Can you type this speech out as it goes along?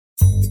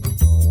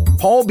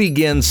Paul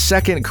begins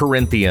 2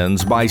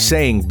 Corinthians by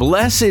saying,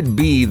 "Blessed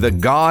be the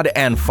God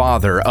and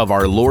Father of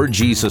our Lord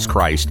Jesus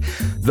Christ,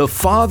 the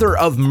Father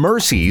of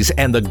mercies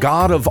and the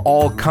God of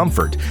all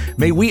comfort."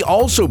 May we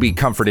also be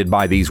comforted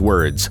by these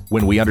words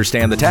when we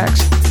understand the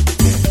text.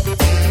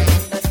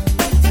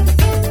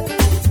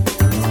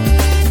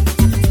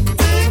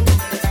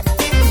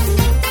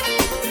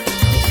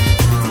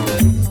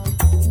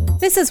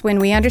 This is When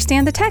We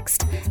Understand the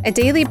Text, a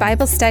daily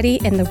Bible study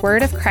in the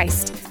Word of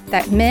Christ,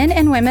 that men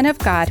and women of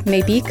God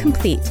may be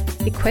complete,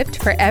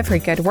 equipped for every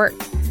good work.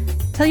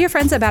 Tell your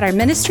friends about our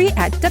ministry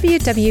at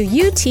www.utt.com.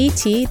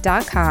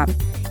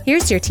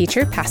 Here's your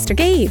teacher, Pastor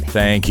Gabe.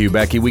 Thank you,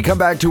 Becky. We come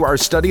back to our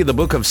study of the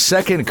book of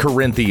 2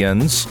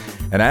 Corinthians.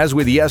 And as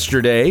with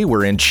yesterday,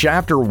 we're in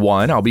chapter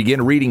 1. I'll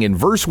begin reading in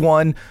verse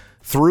 1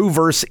 through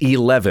verse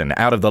 11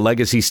 out of the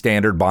Legacy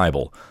Standard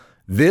Bible.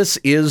 This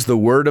is the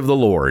word of the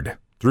Lord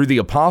through the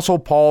Apostle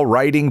Paul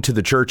writing to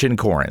the church in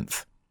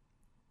Corinth.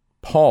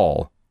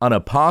 Paul, an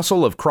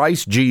apostle of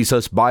Christ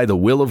Jesus by the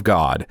will of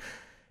God,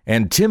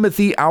 and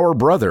Timothy our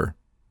brother,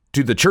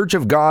 to the church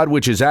of God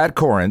which is at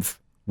Corinth,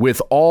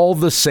 with all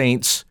the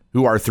saints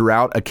who are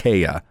throughout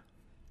Achaia.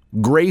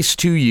 Grace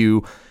to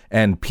you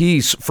and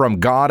peace from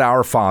God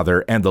our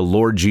Father and the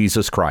Lord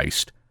Jesus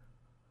Christ.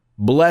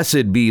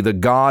 Blessed be the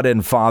God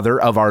and Father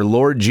of our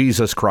Lord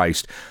Jesus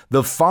Christ,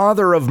 the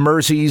Father of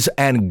mercies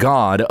and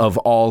God of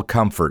all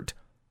comfort,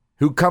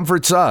 who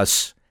comforts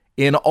us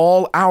in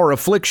all our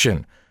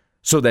affliction,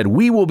 so that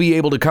we will be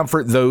able to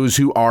comfort those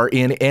who are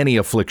in any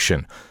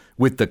affliction,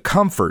 with the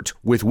comfort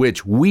with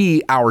which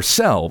we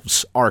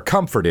ourselves are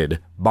comforted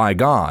by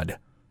God.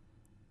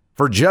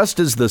 For just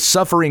as the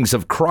sufferings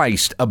of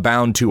Christ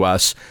abound to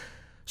us,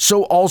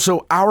 so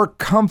also our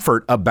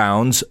comfort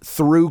abounds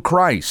through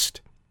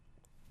Christ.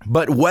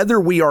 But whether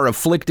we are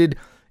afflicted,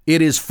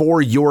 it is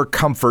for your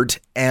comfort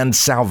and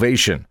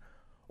salvation,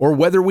 or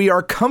whether we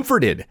are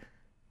comforted,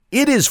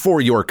 it is for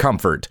your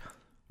comfort,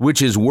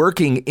 which is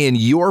working in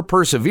your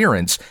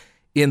perseverance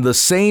in the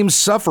same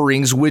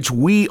sufferings which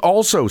we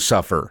also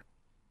suffer.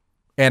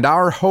 And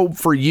our hope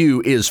for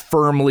you is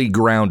firmly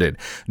grounded,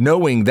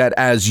 knowing that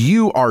as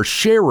you are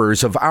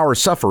sharers of our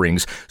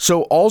sufferings,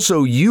 so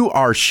also you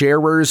are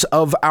sharers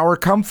of our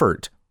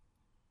comfort.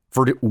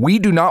 For we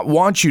do not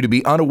want you to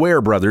be unaware,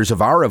 brothers, of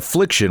our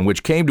affliction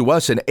which came to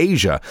us in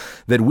Asia,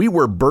 that we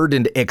were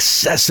burdened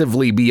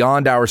excessively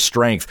beyond our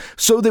strength,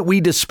 so that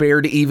we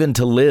despaired even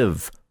to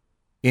live.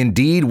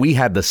 Indeed, we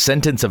had the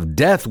sentence of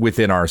death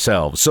within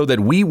ourselves, so that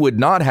we would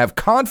not have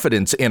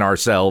confidence in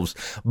ourselves,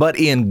 but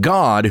in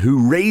God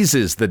who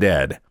raises the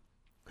dead,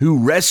 who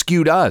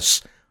rescued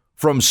us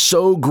from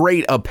so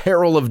great a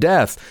peril of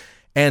death,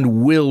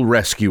 and will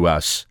rescue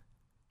us.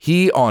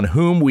 He on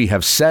whom we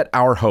have set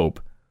our hope,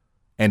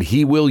 and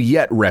he will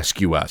yet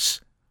rescue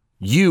us.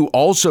 You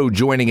also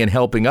joining in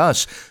helping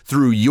us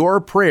through your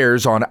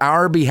prayers on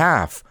our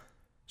behalf,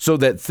 so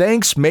that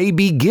thanks may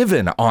be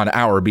given on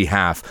our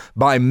behalf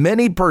by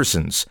many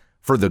persons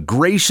for the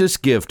gracious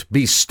gift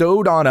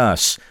bestowed on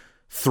us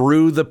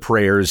through the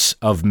prayers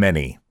of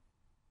many.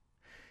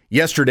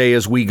 Yesterday,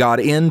 as we got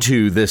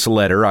into this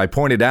letter, I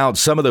pointed out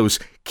some of those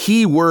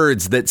key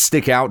words that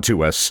stick out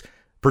to us,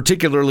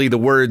 particularly the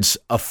words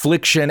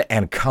affliction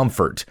and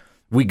comfort.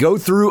 We go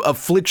through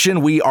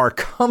affliction, we are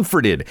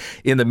comforted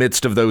in the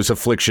midst of those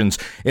afflictions.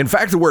 In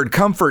fact, the word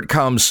comfort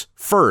comes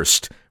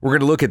first. We're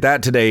going to look at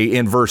that today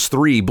in verse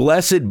 3.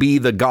 Blessed be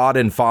the God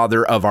and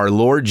Father of our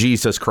Lord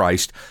Jesus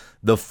Christ,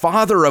 the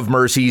Father of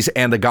mercies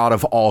and the God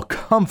of all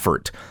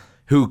comfort,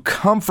 who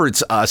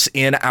comforts us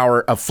in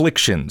our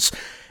afflictions.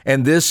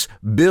 And this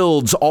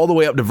builds all the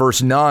way up to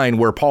verse 9,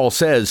 where Paul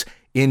says,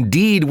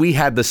 indeed, we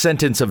had the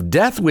sentence of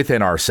death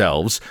within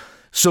ourselves,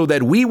 so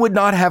that we would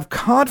not have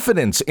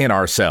confidence in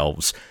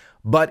ourselves,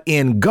 but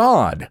in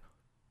God,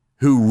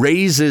 who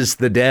raises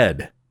the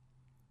dead.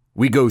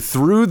 We go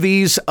through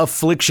these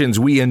afflictions,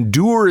 we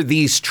endure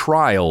these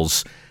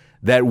trials,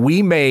 that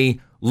we may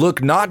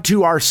look not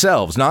to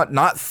ourselves,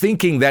 not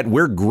thinking that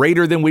we're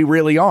greater than we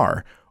really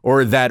are,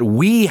 or that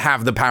we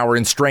have the power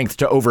and strength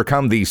to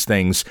overcome these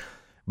things,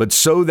 but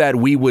so that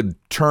we would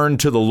turn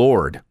to the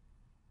Lord,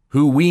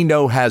 who we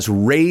know has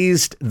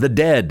raised the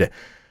dead,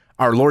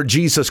 our Lord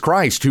Jesus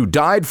Christ, who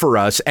died for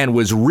us and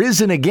was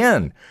risen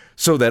again,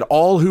 so that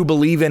all who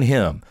believe in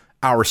him,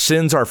 our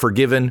sins are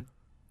forgiven,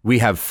 we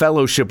have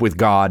fellowship with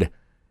God,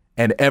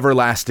 and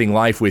everlasting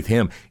life with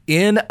him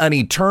in an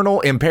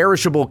eternal,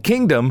 imperishable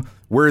kingdom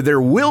where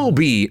there will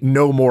be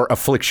no more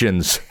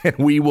afflictions, and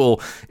we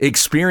will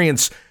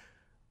experience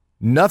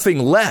nothing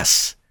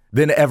less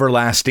than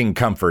everlasting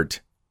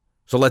comfort.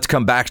 So let's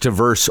come back to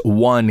verse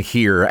 1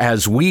 here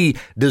as we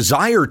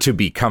desire to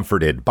be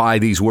comforted by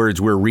these words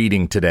we're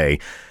reading today.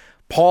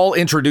 Paul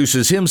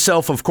introduces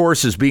himself, of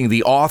course, as being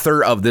the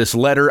author of this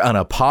letter, an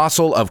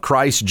apostle of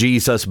Christ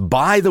Jesus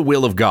by the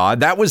will of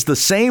God. That was the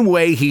same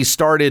way he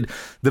started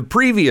the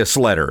previous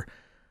letter.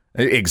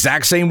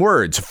 Exact same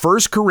words.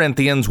 1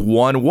 Corinthians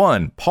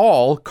 1:1.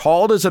 Paul,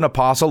 called as an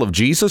apostle of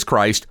Jesus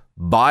Christ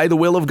by the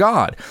will of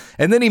God.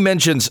 And then he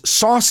mentions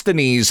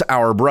Sosthenes,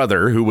 our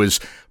brother, who was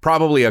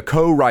probably a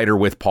co-writer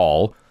with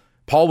Paul.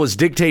 Paul was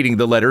dictating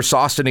the letter.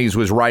 Sosthenes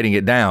was writing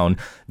it down.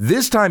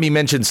 This time he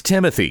mentions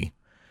Timothy.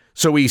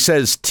 So he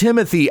says,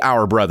 Timothy,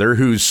 our brother,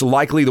 who's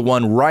likely the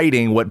one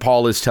writing what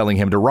Paul is telling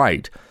him to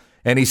write.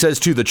 And he says,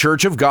 to the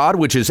church of God,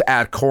 which is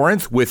at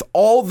Corinth, with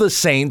all the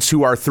saints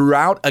who are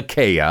throughout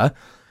Achaia.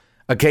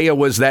 Achaia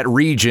was that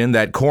region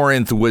that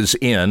Corinth was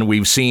in.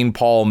 We've seen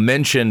Paul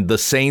mention the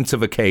saints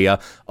of Achaia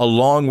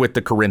along with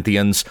the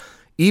Corinthians.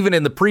 Even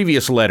in the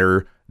previous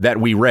letter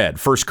that we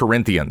read, 1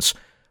 Corinthians,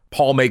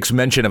 Paul makes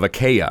mention of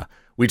Achaia.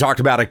 We talked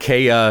about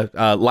Achaia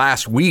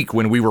last week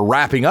when we were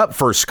wrapping up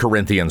 1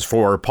 Corinthians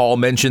 4. Paul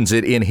mentions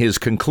it in his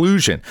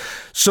conclusion.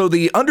 So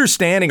the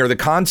understanding or the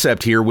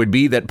concept here would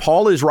be that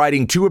Paul is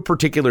writing to a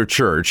particular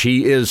church.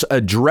 He is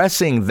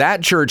addressing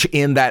that church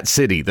in that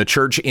city, the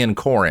church in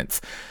Corinth.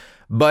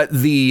 But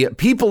the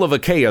people of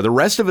Achaia, the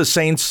rest of the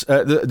saints,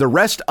 the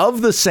rest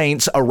of the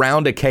saints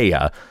around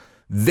Achaia,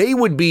 they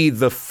would be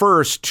the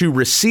first to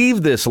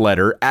receive this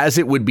letter as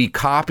it would be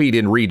copied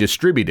and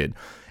redistributed.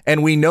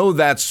 And we know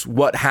that's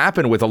what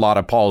happened with a lot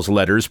of Paul's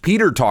letters.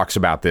 Peter talks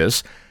about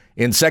this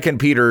in 2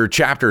 Peter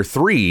chapter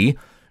 3,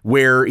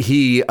 where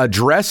he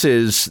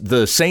addresses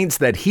the saints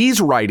that he's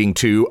writing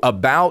to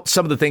about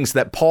some of the things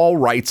that Paul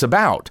writes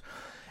about.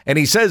 And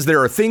he says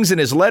there are things in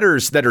his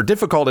letters that are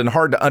difficult and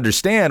hard to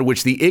understand,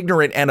 which the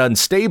ignorant and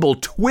unstable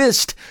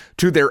twist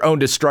to their own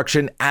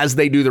destruction as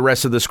they do the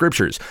rest of the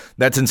scriptures.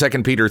 That's in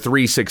 2 Peter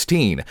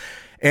 3:16.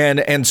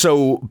 And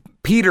so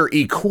Peter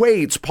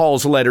equates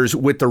Paul's letters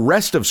with the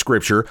rest of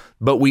scripture,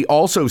 but we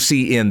also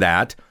see in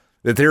that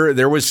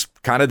there was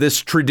kind of this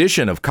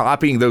tradition of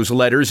copying those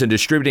letters and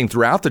distributing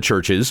throughout the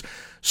churches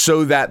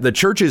so that the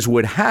churches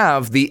would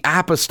have the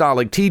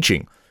apostolic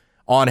teaching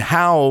on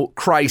how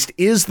Christ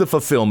is the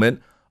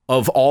fulfillment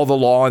of all the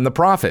law and the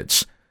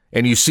prophets.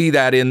 And you see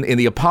that in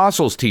the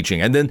apostles'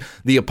 teaching. And then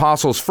the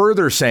apostles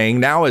further saying,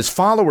 now as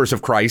followers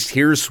of Christ,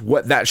 here's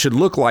what that should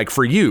look like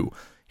for you.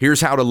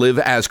 Here's how to live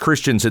as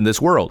Christians in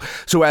this world.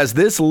 So as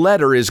this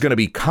letter is going to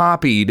be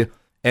copied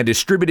and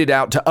distributed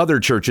out to other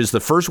churches,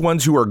 the first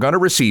ones who are going to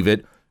receive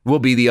it will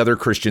be the other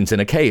Christians in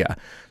Achaia.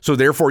 So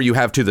therefore you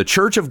have to the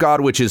church of God,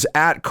 which is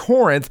at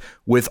Corinth,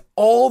 with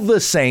all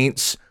the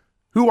saints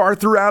who are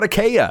throughout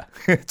Achaia.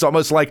 It's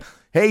almost like,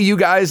 hey, you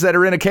guys that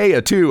are in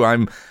Achaia too,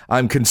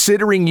 I'm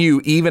considering you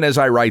even as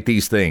I write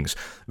these things.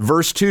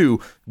 Verse 2,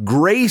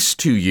 grace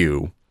to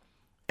you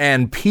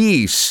and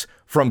peace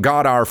from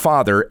God our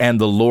Father and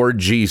the Lord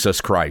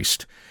Jesus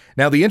Christ.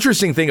 Now, the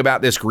interesting thing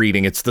about this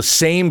greeting, it's the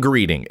same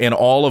greeting in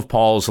all of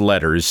Paul's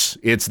letters.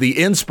 It's the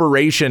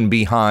inspiration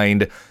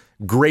behind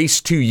Grace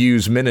to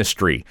You's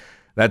ministry.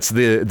 That's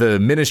the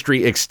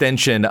ministry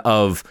extension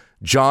of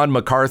John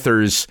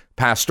MacArthur's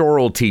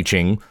pastoral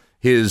teaching.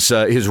 His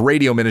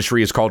radio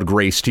ministry is called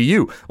Grace to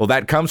You. Well,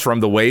 that comes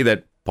from the way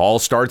that Paul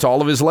starts all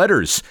of his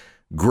letters.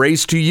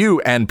 Grace to you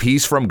and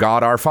peace from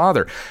God our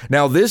Father.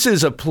 Now, this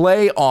is a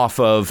play off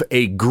of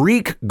a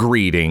Greek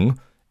greeting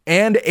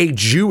and a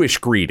Jewish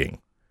greeting.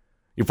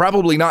 You've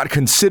probably not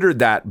considered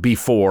that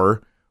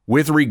before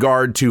with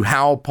regard to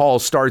how Paul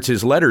starts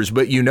his letters,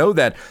 but you know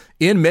that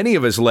in many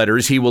of his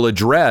letters, he will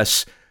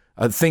address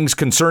things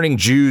concerning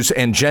Jews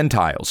and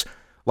Gentiles.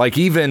 Like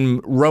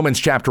even Romans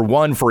chapter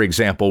 1, for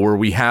example, where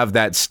we have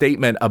that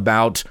statement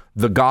about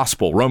the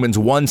gospel, Romans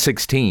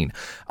 1:16.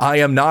 I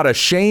am not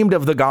ashamed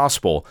of the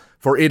gospel,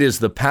 for it is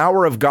the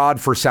power of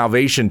God for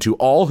salvation to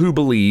all who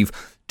believe,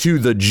 to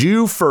the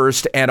Jew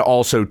first and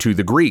also to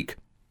the Greek.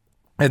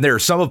 And there are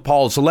some of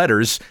Paul's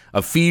letters,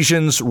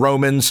 Ephesians,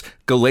 Romans,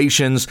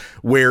 Galatians,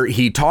 where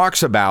he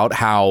talks about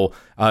how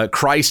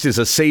Christ is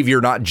a savior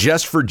not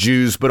just for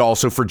Jews, but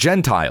also for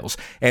Gentiles.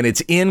 And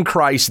it's in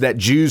Christ that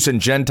Jews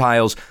and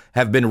Gentiles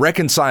have been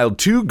reconciled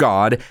to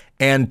God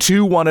and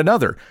to one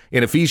another.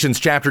 In Ephesians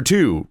chapter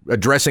 2,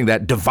 addressing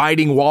that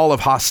dividing wall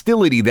of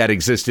hostility that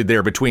existed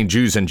there between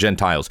Jews and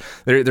Gentiles.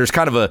 There's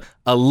kind of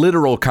a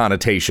literal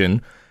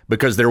connotation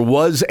because there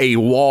was a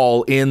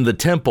wall in the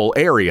temple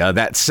area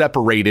that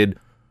separated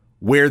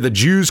where the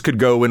Jews could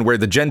go and where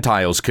the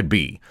Gentiles could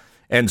be.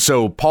 And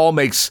so Paul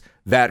makes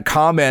that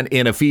comment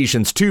in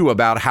Ephesians 2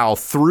 about how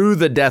through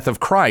the death of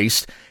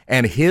Christ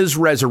and his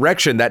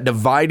resurrection, that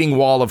dividing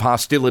wall of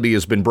hostility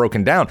has been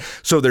broken down.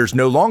 So there's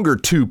no longer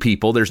two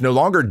people. There's no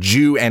longer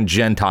Jew and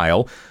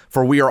Gentile,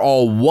 for we are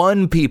all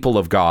one people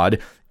of God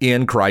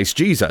in Christ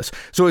Jesus.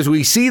 So as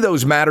we see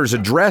those matters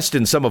addressed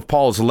in some of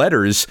Paul's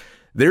letters,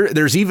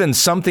 there's even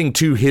something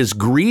to his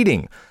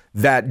greeting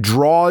that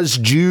draws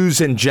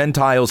Jews and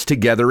Gentiles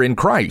together in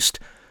Christ.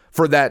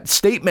 For that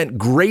statement,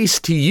 grace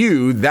to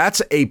you, that's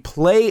a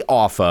play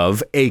off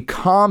of a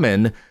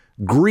common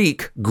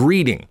Greek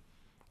greeting.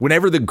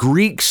 Whenever the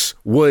Greeks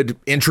would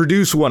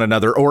introduce one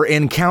another or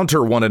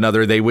encounter one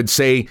another, they would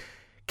say,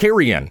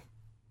 "Kyrian."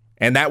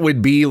 And that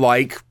would be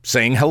like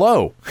saying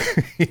hello.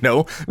 You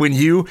know, when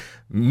you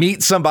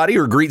meet somebody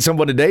or greet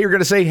someone today, you're going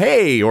to say,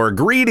 hey, or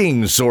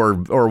greetings or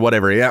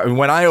whatever. Yeah,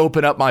 when I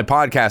open up my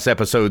podcast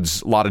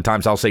episodes, a lot of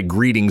times I'll say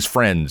greetings,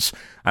 friends.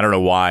 I don't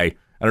know why.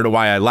 I don't know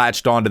why I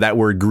latched onto that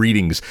word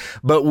greetings,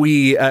 but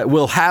we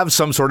will have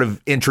some sort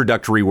of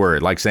introductory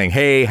word like saying,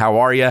 hey, how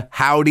are you?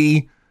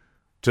 Howdy.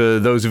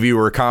 To those of you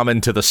who are common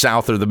to the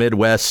South or the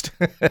Midwest.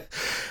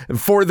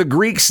 For the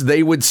Greeks,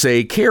 they would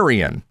say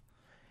carrion.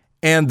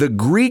 And the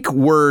Greek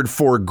word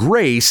for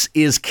grace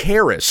is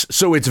charis.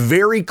 So it's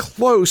very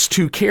close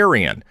to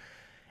carrion.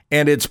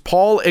 And it's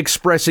Paul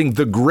expressing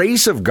the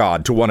grace of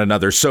God to one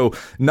another. So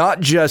not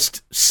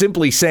just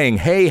simply saying,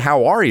 hey,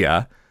 how are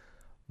you?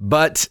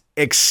 But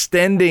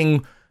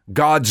extending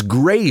God's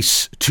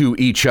grace to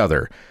each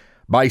other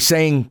by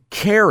saying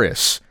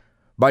charis,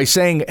 by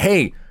saying,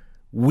 hey,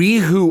 we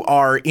who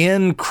are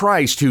in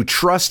Christ, who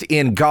trust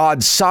in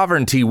God's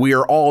sovereignty, we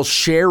are all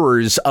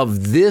sharers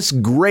of this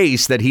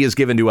grace that he has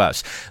given to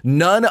us.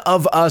 None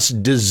of us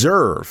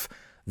deserve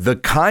the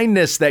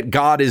kindness that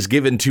God has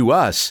given to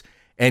us,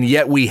 and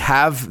yet we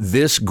have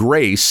this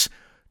grace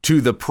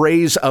to the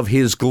praise of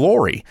his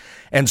glory.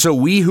 And so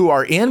we who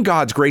are in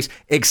God's grace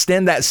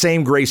extend that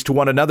same grace to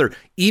one another,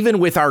 even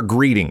with our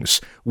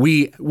greetings.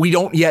 We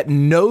don't yet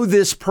know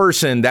this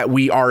person that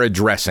we are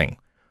addressing,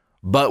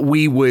 but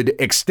we would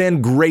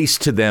extend grace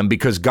to them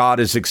because God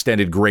has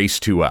extended grace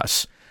to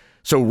us.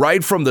 So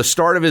right from the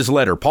start of his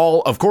letter,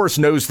 Paul, of course,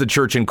 knows the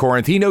church in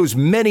Corinth. He knows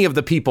many of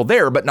the people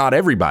there, but not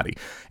everybody.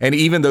 And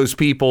even those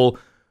people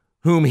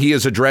whom he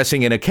is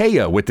addressing in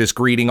Achaia with this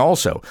greeting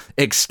also,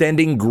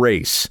 extending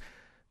grace.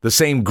 The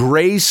same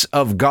grace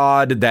of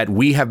God that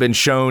we have been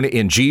shown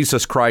in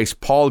Jesus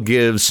Christ, Paul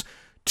gives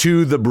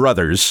to the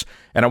brothers.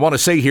 And I want to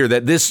say here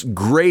that this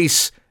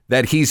grace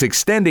that he's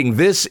extending,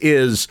 this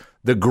is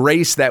the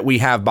grace that we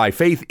have by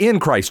faith in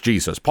Christ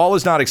Jesus. Paul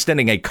is not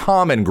extending a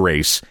common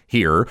grace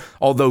here,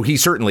 although he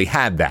certainly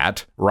had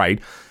that,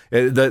 right?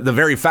 The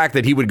very fact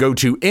that he would go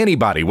to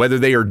anybody, whether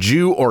they are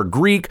Jew or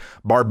Greek,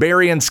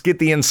 barbarian,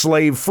 Scythian,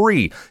 slave,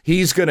 free,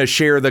 he's going to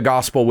share the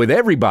gospel with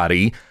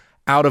everybody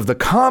out of the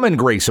common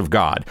grace of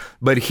God.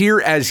 But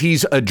here, as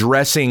he's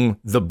addressing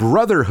the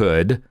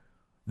brotherhood,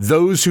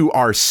 those who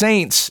are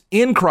saints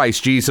in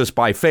Christ Jesus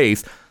by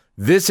faith,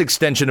 this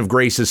extension of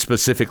grace is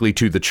specifically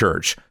to the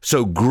church.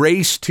 So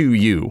grace to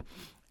you.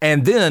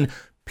 And then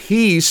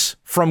peace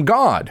from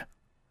God.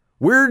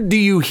 Where do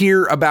you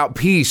hear about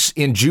peace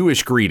in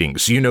Jewish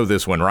greetings? You know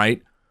this one,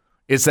 right?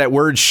 It's that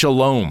word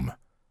shalom.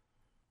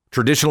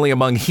 Traditionally,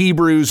 among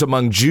Hebrews,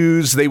 among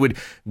Jews, they would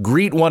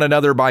greet one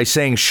another by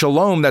saying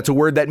shalom. That's a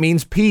word that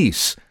means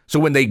peace. So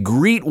when they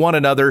greet one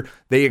another,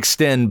 they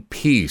extend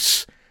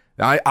peace.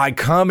 I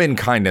come in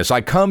kindness.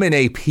 I come in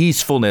a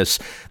peacefulness.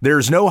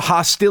 There's no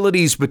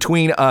hostilities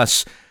between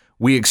us.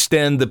 We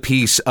extend the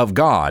peace of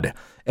God.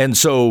 And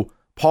so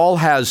Paul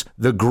has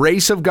the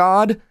grace of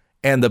God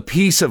and the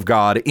peace of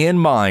God in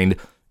mind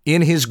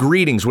in his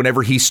greetings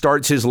whenever he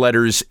starts his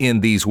letters in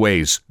these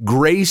ways.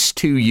 Grace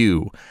to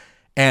you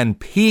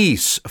and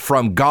peace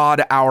from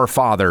God our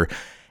Father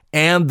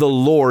and the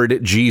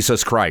Lord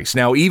Jesus Christ.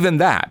 Now, even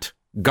that,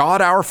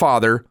 God our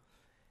Father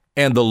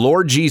and the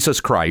Lord Jesus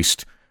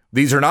Christ,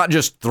 these are not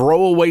just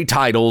throwaway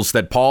titles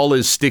that Paul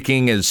is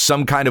sticking as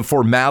some kind of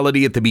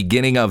formality at the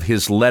beginning of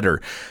his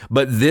letter,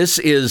 but this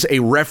is a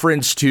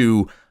reference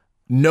to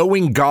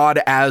knowing God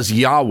as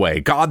Yahweh.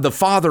 God the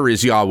Father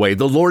is Yahweh.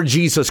 The Lord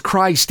Jesus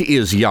Christ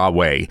is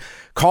Yahweh.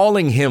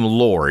 Calling him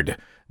Lord.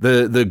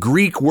 The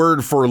Greek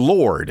word for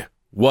Lord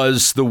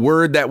was the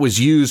word that was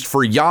used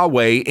for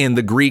Yahweh in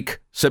the Greek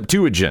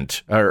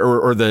Septuagint,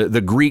 or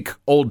the Greek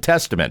Old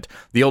Testament,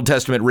 the Old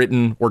Testament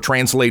written or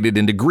translated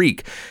into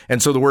Greek.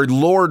 And so the word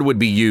Lord would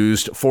be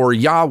used for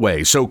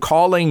Yahweh. So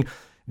calling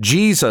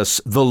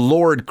Jesus the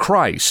Lord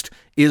Christ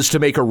is to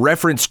make a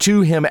reference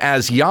to him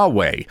as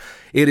Yahweh.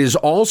 It is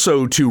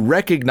also to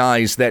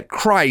recognize that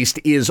Christ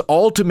is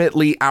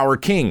ultimately our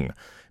king,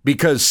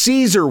 because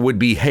Caesar would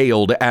be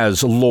hailed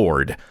as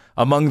Lord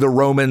among the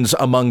Romans,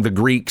 among the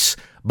Greeks,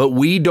 but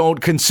we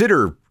don't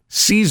consider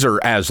Caesar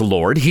as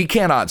Lord. He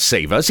cannot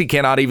save us. He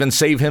cannot even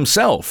save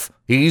himself.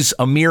 He's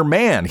a mere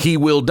man. He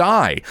will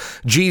die.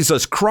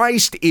 Jesus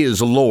Christ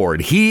is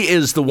Lord. He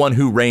is the one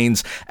who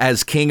reigns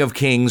as King of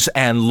Kings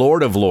and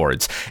Lord of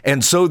Lords.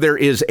 And so there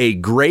is a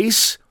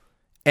grace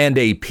and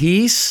a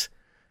peace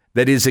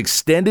that is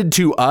extended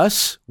to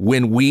us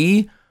when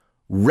we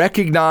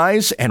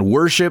recognize and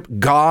worship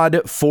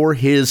God for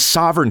his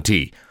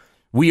sovereignty.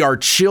 We are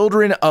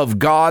children of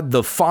God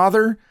the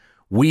Father.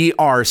 We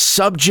are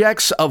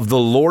subjects of the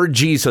Lord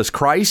Jesus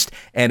Christ,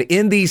 and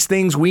in these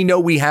things we know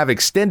we have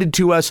extended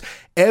to us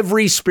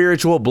every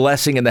spiritual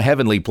blessing in the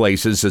heavenly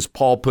places, as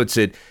Paul puts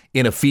it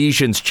in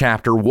Ephesians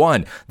chapter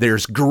 1.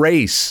 There's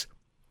grace.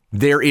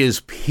 There is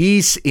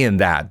peace in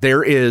that.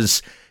 There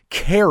is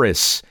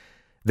charis.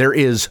 There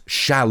is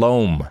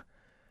shalom.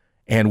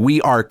 And we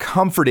are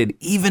comforted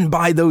even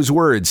by those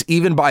words,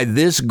 even by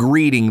this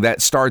greeting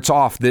that starts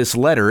off this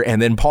letter,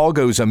 and then Paul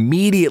goes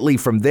immediately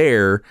from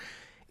there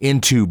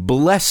into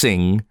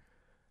blessing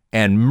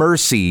and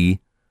mercy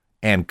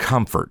and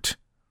comfort.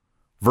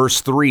 Verse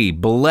 3,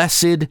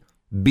 blessed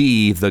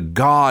be the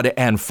God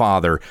and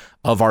Father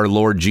of our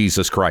Lord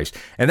Jesus Christ.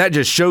 And that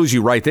just shows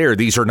you right there,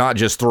 these are not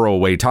just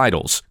throwaway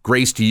titles.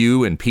 Grace to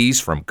you and peace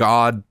from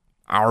God,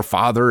 our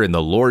Father and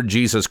the Lord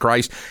Jesus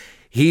Christ,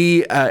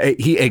 he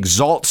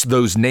exalts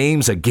those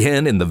names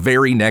again in the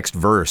very next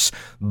verse.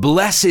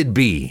 Blessed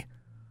be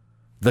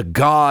the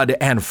God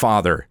and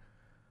Father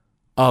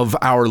of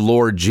our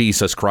Lord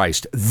Jesus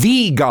Christ,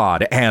 the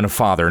God and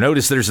Father.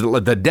 Notice there's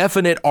the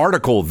definite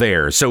article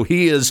there. So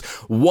he is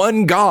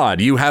one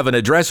God. You have an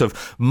address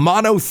of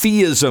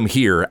monotheism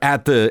here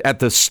at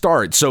the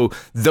start. So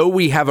though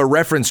we have a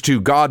reference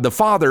to God the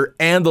Father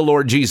and the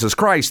Lord Jesus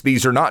Christ,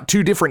 these are not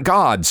two different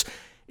gods.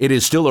 It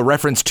is still a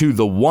reference to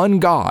the one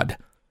God,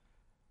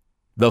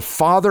 the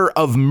Father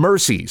of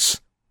mercies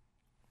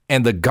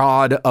and the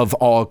God of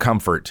all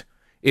comfort.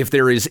 If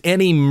there is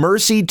any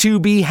mercy to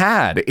be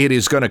had, it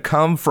is going to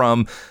come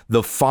from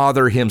the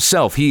Father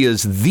himself. He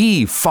is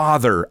the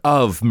Father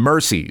of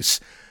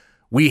mercies.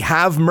 We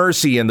have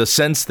mercy in the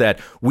sense that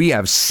we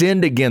have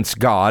sinned against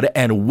God,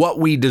 and what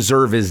we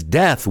deserve is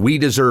death. We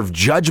deserve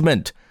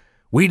judgment.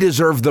 We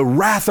deserve the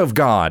wrath of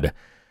God.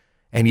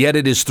 And yet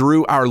it is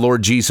through our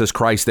Lord Jesus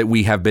Christ that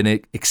we have been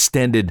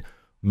extended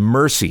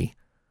mercy.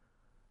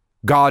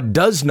 God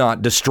does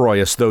not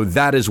destroy us, though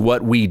that is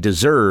what we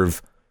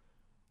deserve.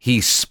 He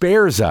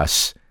spares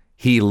us.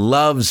 He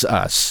loves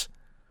us.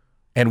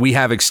 And we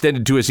have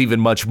extended to us even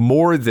much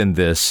more than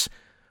this,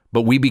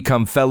 but we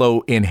become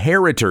fellow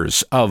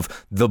inheritors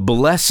of the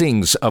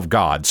blessings of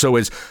God. So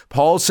as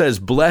Paul says,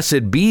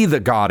 blessed be the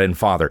God and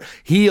Father.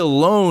 He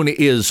alone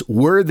is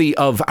worthy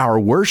of our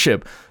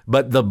worship,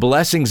 but the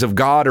blessings of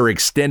God are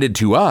extended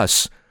to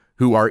us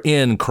who are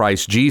in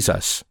Christ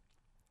Jesus.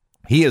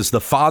 He is the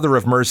Father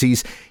of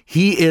mercies.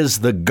 He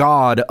is the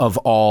God of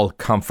all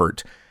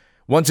comfort.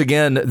 Once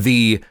again,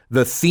 the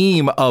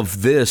theme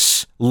of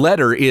this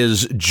letter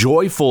is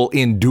joyful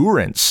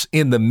endurance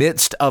in the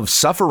midst of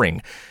suffering,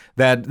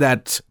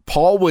 that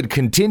Paul would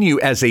continue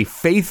as a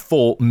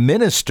faithful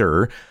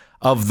minister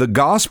of the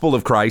gospel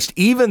of Christ.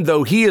 Even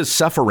though he is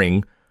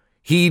suffering,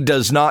 he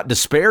does not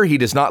despair, he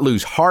does not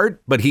lose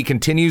heart, but he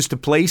continues to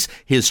place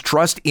his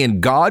trust in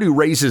God who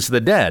raises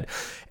the dead.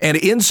 And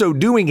in so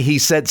doing, he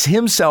sets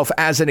himself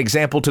as an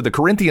example to the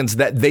Corinthians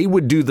that they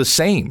would do the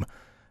same,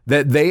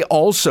 that they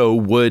also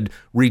would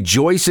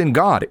rejoice in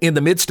God in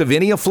the midst of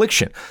any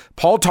affliction.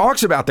 Paul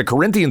talks about the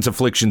Corinthians'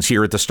 afflictions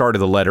here at the start of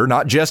the letter,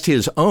 not just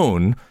his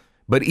own,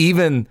 but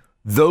even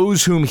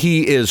those whom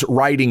he is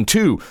writing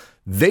to.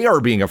 They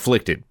are being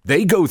afflicted.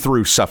 They go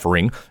through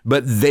suffering,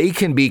 but they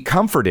can be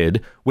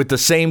comforted with the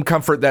same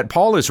comfort that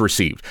Paul has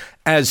received.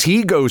 As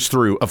he goes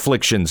through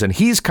afflictions and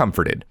he's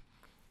comforted,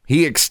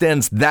 he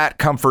extends that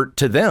comfort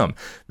to them.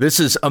 This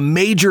is a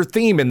major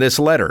theme in this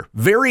letter.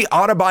 Very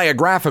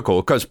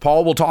autobiographical, because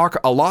Paul will talk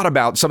a lot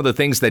about some of the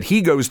things that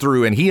he goes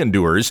through and he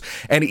endures,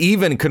 and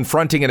even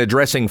confronting and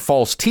addressing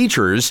false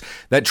teachers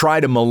that try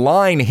to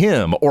malign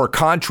him or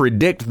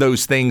contradict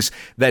those things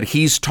that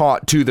he's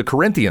taught to the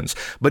Corinthians.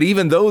 But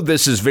even though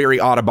this is very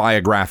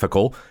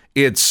autobiographical,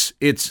 it's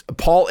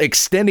Paul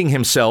extending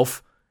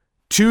himself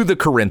to the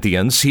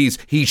Corinthians.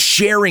 He's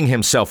sharing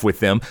himself with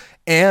them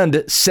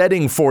and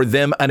setting for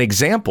them an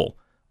example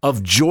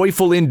of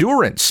joyful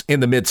endurance in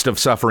the midst of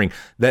suffering,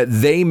 that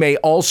they may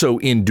also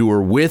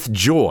endure with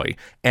joy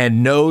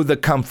and know the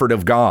comfort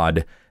of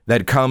God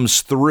that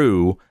comes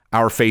through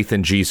our faith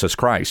in Jesus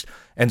Christ.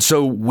 And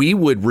so we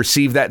would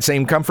receive that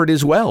same comfort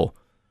as well.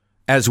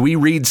 As we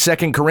read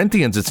 2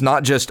 Corinthians, it's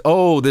not just,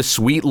 this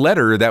sweet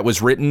letter that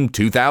was written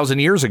 2,000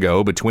 years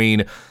ago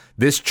between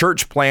this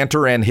church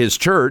planter and his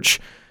church,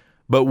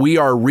 but we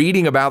are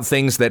reading about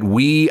things that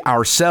we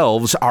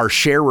ourselves are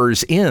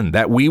sharers in,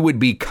 that we would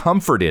be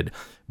comforted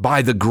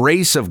by the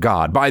grace of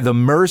God, by the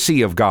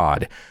mercy of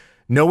God,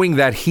 knowing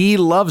that he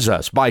loves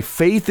us by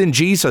faith in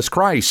Jesus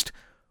Christ.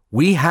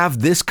 We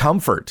have this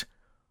comfort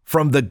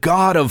from the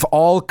God of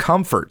all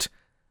comfort,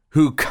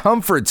 who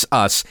comforts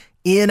us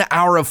in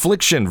our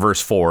affliction,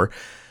 verse 4,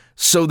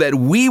 so that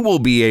we will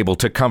be able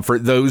to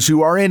comfort those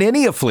who are in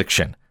any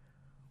affliction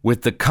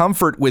with the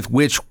comfort with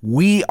which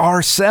we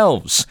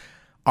ourselves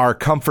are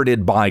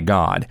comforted by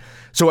God.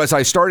 So as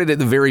I started at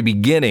the very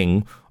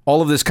beginning,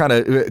 all of this kind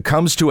of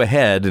comes to a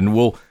head, and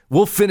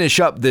we'll finish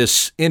up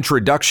this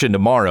introduction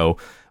tomorrow.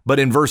 But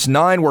in verse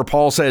 9, where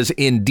Paul says,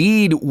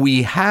 indeed,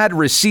 we had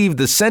received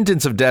the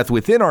sentence of death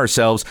within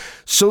ourselves,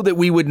 so that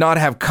we would not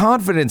have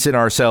confidence in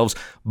ourselves,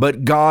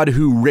 but God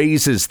who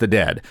raises the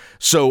dead.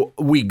 So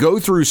we go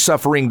through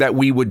suffering that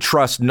we would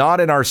trust not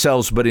in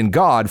ourselves, but in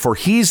God, for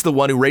he's the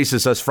one who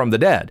raises us from the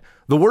dead.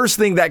 The worst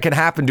thing that can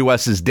happen to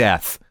us is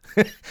death.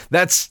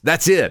 That's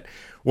it.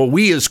 Well,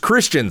 we as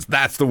Christians,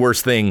 that's the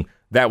worst thing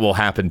that will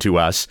happen to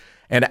us.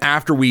 And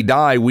after we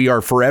die, we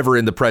are forever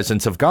in the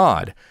presence of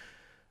God.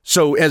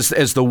 So as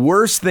the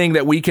worst thing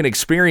that we can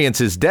experience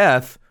is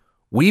death,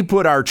 we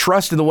put our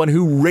trust in the one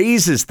who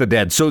raises the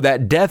dead, so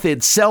that death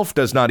itself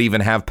does not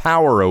even have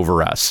power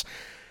over us.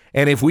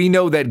 And if we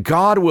know that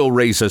God will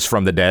raise us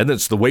from the dead,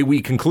 that's the way we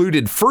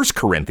concluded 1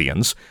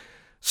 Corinthians.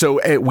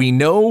 So we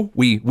know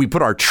we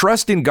put our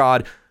trust in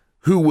God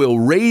who will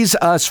raise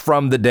us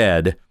from the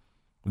dead.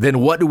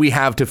 Then what do we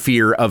have to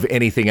fear of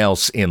anything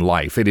else in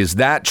life? It is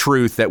that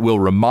truth that will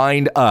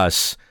remind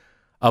us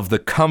of the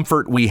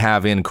comfort we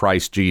have in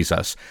Christ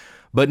Jesus.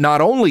 But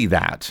not only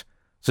that,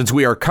 since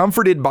we are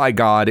comforted by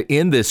God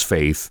in this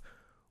faith,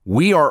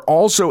 we are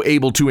also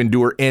able to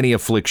endure any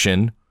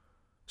affliction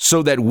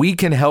so that we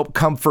can help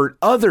comfort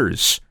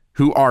others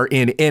who are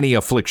in any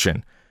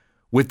affliction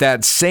with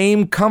that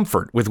same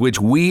comfort with which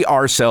we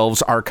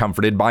ourselves are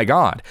comforted by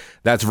God.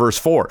 That's verse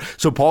 4.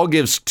 So Paul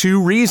gives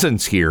two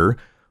reasons here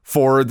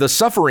for the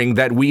suffering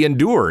that we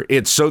endure.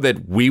 It's so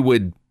that we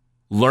would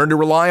learn to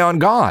rely on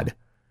God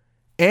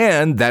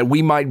and that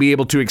we might be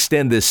able to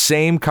extend this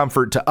same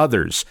comfort to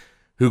others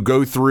who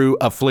go through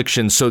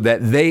affliction so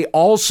that they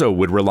also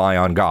would rely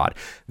on God.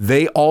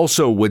 They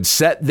also would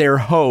set their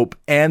hope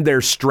and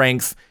their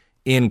strength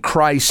in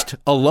Christ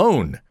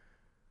alone,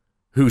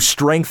 who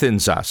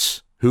strengthens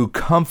us, who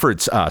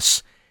comforts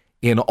us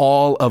in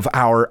all of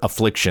our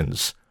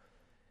afflictions.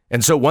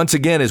 And so once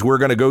again, as we're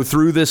going to go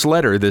through this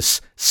letter, this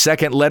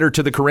second letter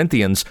to the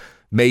Corinthians,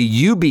 may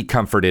you be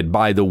comforted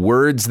by the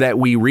words that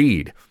we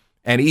read.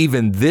 And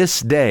even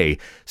this day,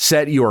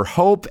 set your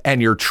hope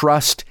and your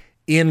trust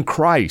in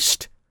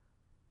Christ,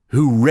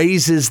 who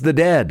raises the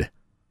dead.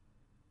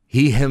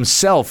 He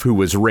himself who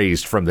was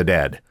raised from the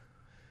dead.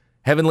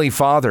 Heavenly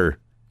Father,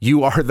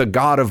 you are the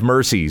God of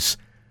mercies,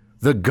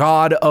 the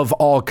God of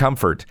all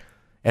comfort.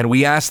 And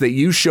we ask that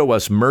you show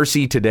us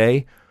mercy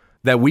today,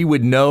 that we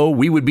would know,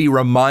 we would be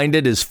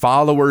reminded as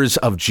followers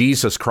of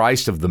Jesus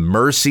Christ of the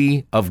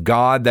mercy of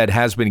God that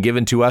has been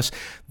given to us.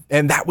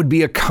 And that would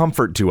be a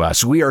comfort to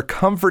us. We are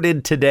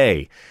comforted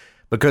today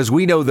because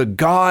we know the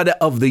God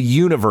of the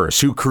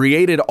universe who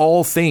created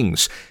all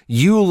things.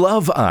 You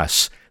love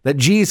us, that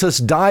Jesus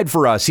died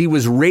for us. He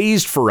was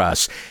raised for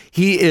us.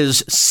 He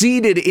is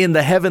seated in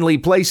the heavenly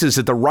places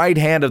at the right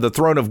hand of the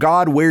throne of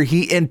God where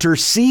he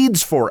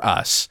intercedes for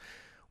us.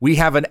 We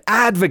have an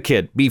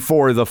advocate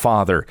before the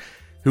Father,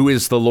 who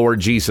is the Lord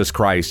Jesus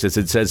Christ, as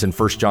it says in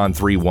 1 John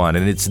 3:1.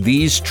 And it's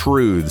these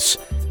truths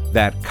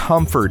that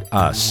comfort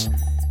us.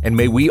 And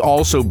may we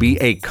also be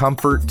a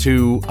comfort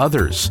to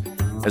others.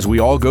 As we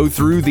all go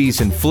through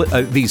these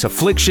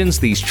afflictions,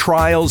 these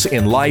trials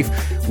in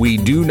life, we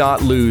do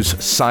not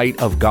lose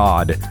sight of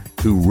God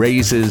who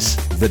raises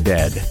the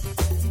dead.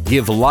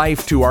 Give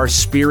life to our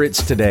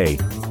spirits today.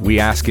 We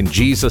ask in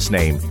Jesus'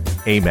 name,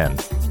 amen.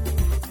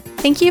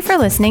 Thank you for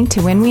listening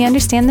to When We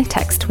Understand the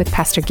Text with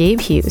Pastor Gabe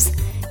Hughes.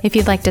 If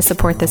you'd like to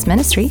support this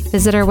ministry,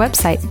 visit our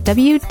website,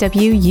 www.utt.com,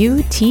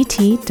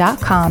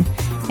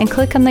 and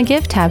click on the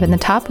Give tab in the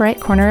top right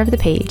corner of the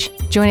page.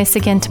 Join us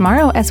again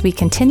tomorrow as we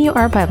continue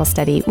our Bible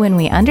study when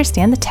we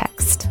understand the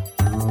text.